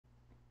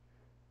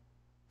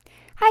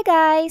Hi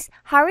guys,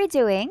 how are you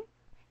doing?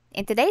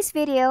 In today's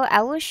video,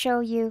 I will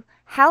show you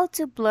how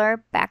to blur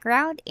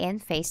background in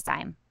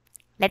FaceTime.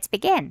 Let's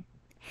begin.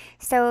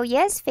 So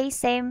yes,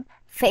 FaceTime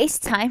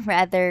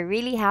rather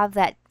really have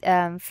that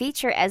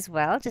feature as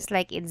well, just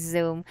like in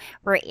Zoom,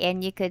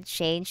 wherein you could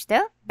change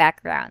the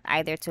background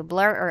either to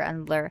blur or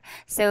unblur.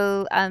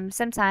 So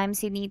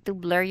sometimes you need to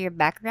blur your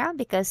background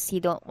because you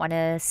don't want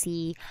to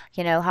see,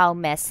 how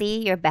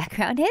messy your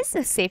background is.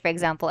 So say for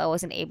example, I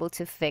wasn't able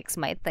to fix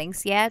my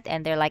things yet,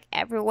 and they're like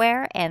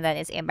everywhere, and then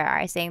it's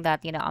embarrassing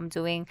that I'm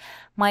doing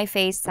my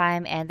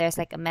FaceTime and there's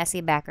like a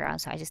messy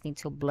background, so I just need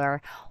to blur.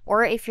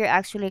 Or if you're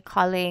actually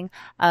calling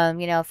from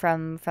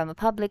a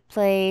public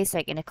place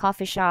like in a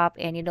coffee shop,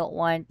 and you don't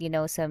want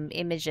some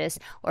images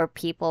or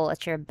people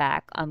at your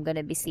back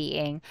gonna be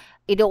seeing,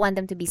 you don't want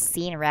them to be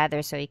seen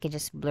rather, so you can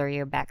just blur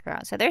your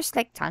background. So there's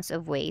like tons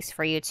of ways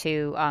for you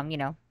to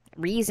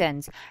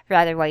reasons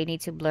rather why you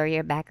need to blur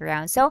your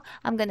background. So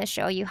I'm gonna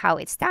show you how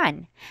it's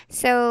done.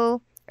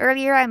 So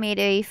earlier I made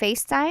a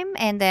FaceTime,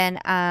 and then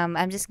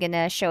I'm just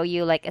gonna show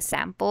you like a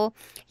sample.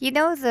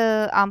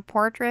 The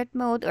portrait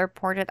mode or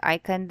portrait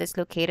icon that's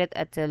located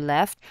at the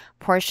left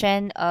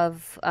portion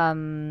of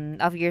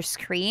your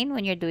screen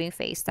when you're doing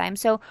FaceTime.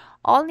 So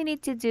all you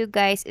need to do,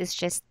 guys, is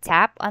just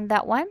tap on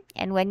that one,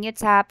 and when you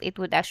tap, it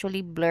would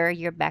actually blur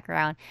your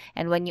background,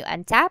 and when you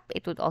untap,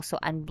 it would also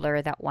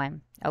unblur that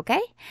one.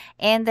 Okay,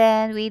 and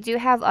then we do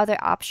have other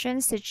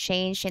options to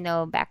change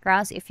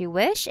backgrounds if you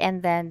wish,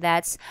 and then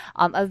that's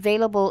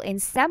available in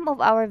some of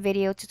our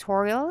video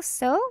tutorials.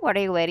 So what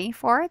are you waiting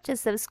for?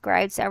 Just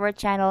subscribe to our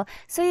channel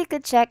so you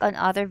could check on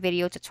other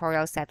video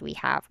tutorials that we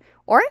have.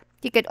 Or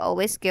you could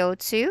always go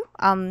to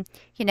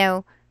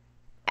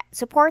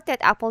support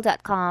at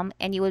apple.com,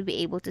 and you would be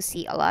able to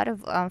see a lot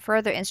of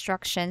further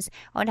instructions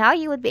on how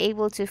you would be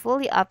able to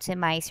fully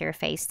optimize your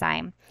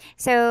FaceTime.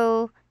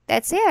 So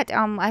that's it.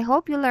 I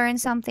hope you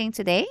learned something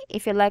today.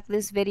 If you like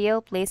this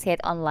video, please hit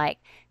on like.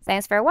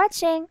 Thanks for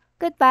watching.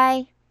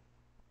 Goodbye.